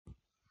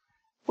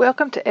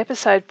Welcome to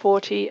episode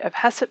 40 of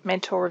HACCP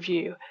Mentor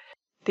Review.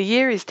 The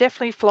year is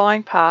definitely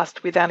flying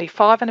past with only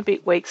 5 and a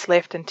bit weeks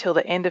left until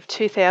the end of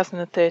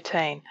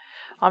 2013.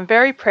 I'm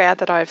very proud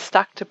that I have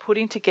stuck to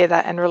putting together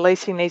and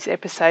releasing these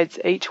episodes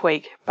each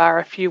week, bar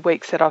a few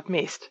weeks that I've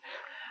missed.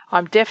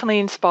 I'm definitely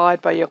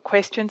inspired by your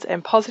questions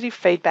and positive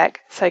feedback,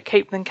 so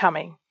keep them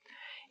coming.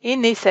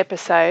 In this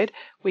episode,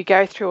 we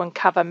go through and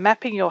cover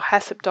mapping your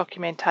HACCP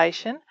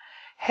documentation,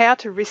 how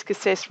to risk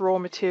assess raw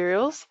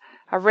materials,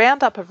 a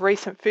roundup of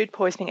recent food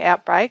poisoning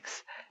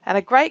outbreaks, and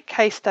a great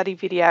case study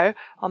video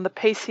on the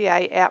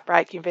PCA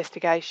outbreak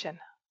investigation.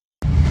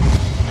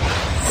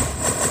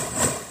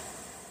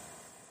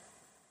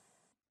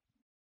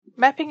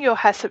 Mapping your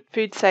HACCP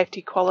food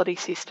safety quality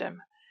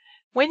system.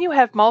 When you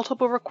have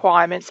multiple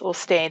requirements or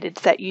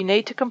standards that you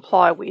need to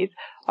comply with,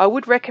 I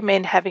would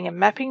recommend having a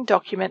mapping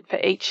document for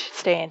each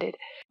standard.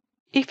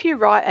 If you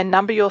write and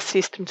number your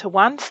system to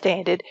one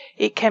standard,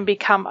 it can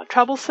become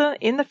troublesome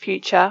in the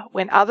future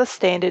when other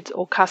standards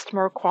or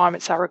customer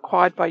requirements are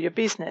required by your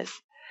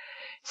business.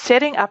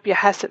 Setting up your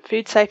HACCP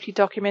food safety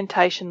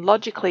documentation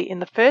logically in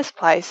the first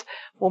place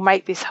will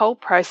make this whole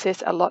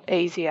process a lot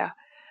easier.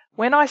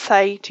 When I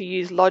say to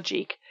use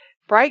logic,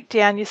 break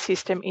down your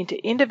system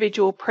into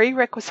individual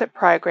prerequisite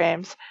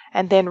programs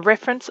and then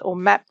reference or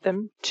map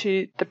them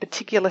to the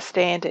particular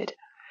standard.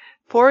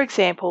 For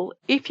example,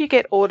 if you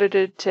get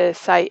audited to,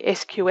 say,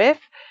 SQF,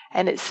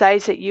 and it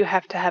says that you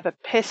have to have a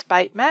pest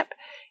bait map,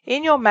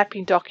 in your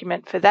mapping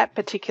document for that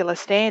particular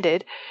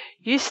standard,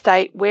 you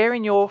state where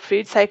in your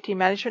food safety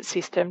management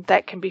system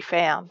that can be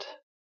found.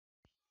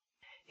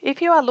 If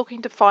you are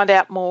looking to find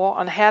out more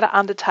on how to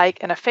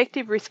undertake an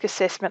effective risk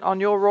assessment on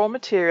your raw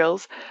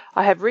materials,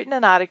 I have written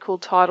an article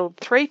titled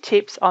 3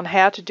 Tips on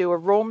How to Do a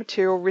Raw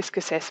Material Risk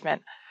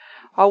Assessment.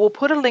 I will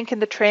put a link in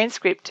the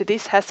transcript to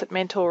this HACCP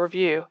Mentor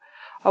Review.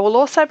 I will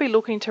also be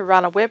looking to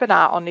run a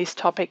webinar on this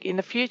topic in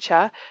the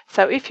future,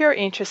 so if you're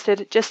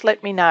interested, just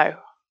let me know.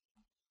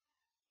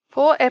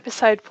 For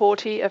episode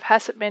 40 of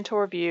HACCP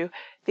Mentor Review,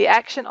 the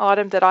action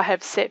item that I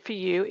have set for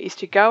you is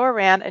to go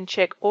around and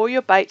check all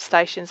your bait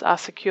stations are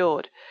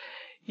secured.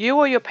 You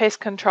or your pest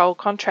control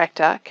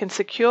contractor can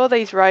secure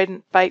these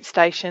rodent bait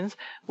stations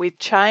with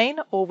chain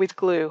or with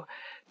glue.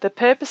 The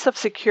purpose of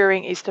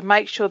securing is to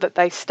make sure that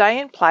they stay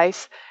in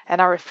place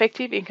and are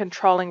effective in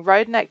controlling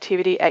rodent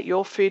activity at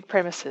your food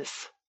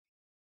premises.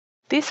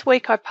 This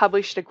week I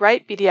published a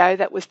great video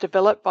that was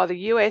developed by the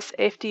US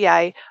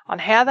FDA on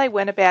how they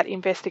went about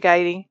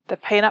investigating the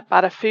peanut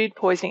butter food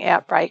poisoning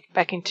outbreak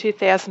back in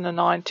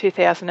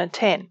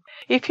 2009-2010.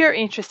 If you're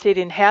interested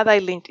in how they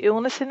linked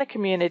illness in the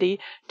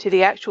community to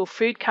the actual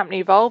food company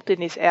involved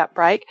in this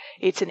outbreak,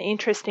 it's an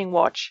interesting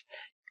watch.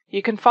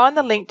 You can find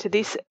the link to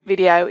this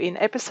video in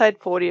episode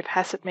 40 of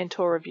HACCP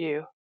Mentor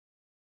Review.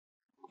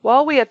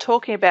 While we are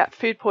talking about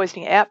food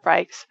poisoning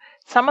outbreaks,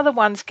 some of the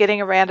ones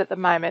getting around at the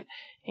moment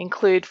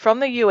include from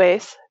the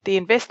US, the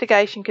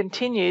investigation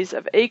continues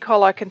of E.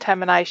 coli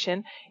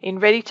contamination in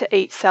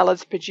ready-to-eat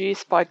salads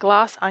produced by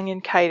Glass Onion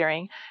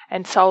Catering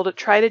and sold at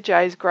Trader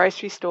Joe's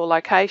grocery store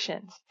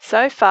locations.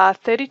 So far,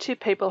 32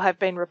 people have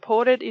been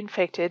reported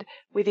infected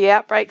with the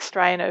outbreak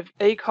strain of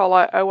E.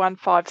 coli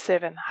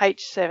 0157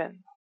 H7.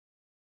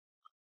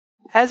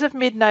 As of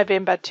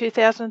mid-November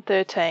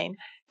 2013,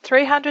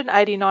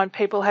 389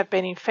 people have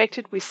been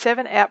infected with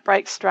 7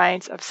 outbreak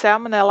strains of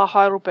Salmonella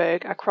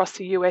Heidelberg across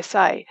the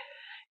USA.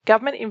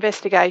 Government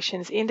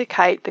investigations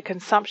indicate the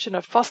consumption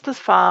of Foster's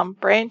Farm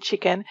brand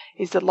chicken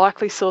is the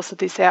likely source of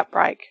this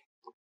outbreak.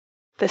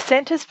 The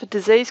Centers for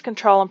Disease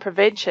Control and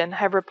Prevention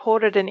have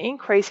reported an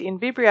increase in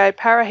Vibrio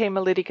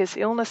parahemolyticus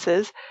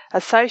illnesses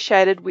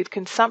associated with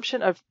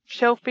consumption of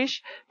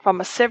shellfish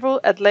from several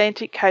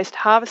Atlantic coast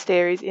harvest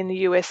areas in the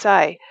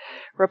USA.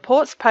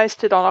 Reports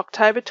posted on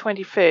October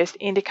 21st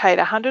indicate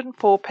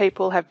 104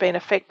 people have been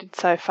affected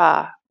so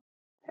far.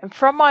 And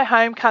from my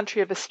home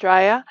country of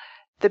Australia,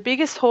 the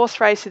biggest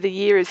horse race of the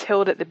year is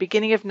held at the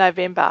beginning of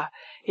November.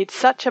 It's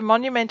such a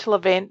monumental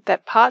event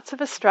that parts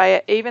of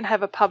Australia even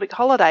have a public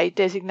holiday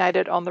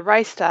designated on the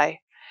race day.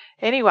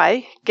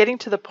 Anyway, getting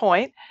to the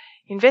point,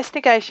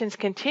 investigations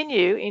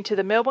continue into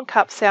the Melbourne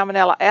Cup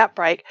Salmonella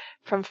outbreak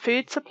from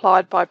food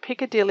supplied by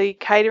Piccadilly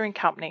Catering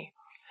Company.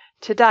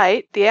 To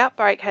date, the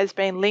outbreak has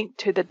been linked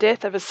to the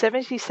death of a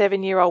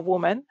 77-year-old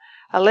woman,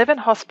 11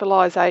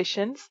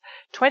 hospitalisations,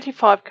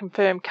 25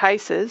 confirmed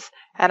cases,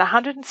 and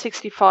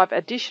 165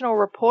 additional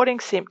reporting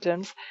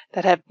symptoms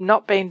that have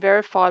not been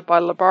verified by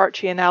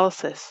laboratory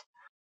analysis.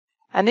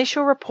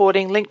 Initial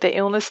reporting linked the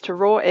illness to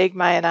raw egg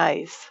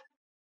mayonnaise.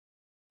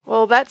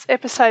 Well, that's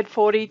episode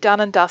 40 done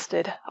and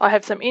dusted. I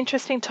have some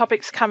interesting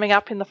topics coming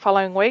up in the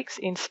following weeks,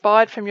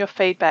 inspired from your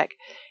feedback.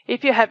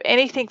 If you have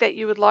anything that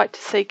you would like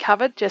to see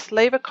covered, just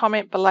leave a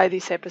comment below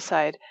this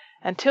episode.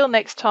 Until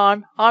next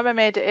time, I'm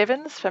Amanda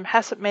Evans from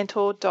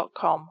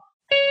HACCPmentor.com.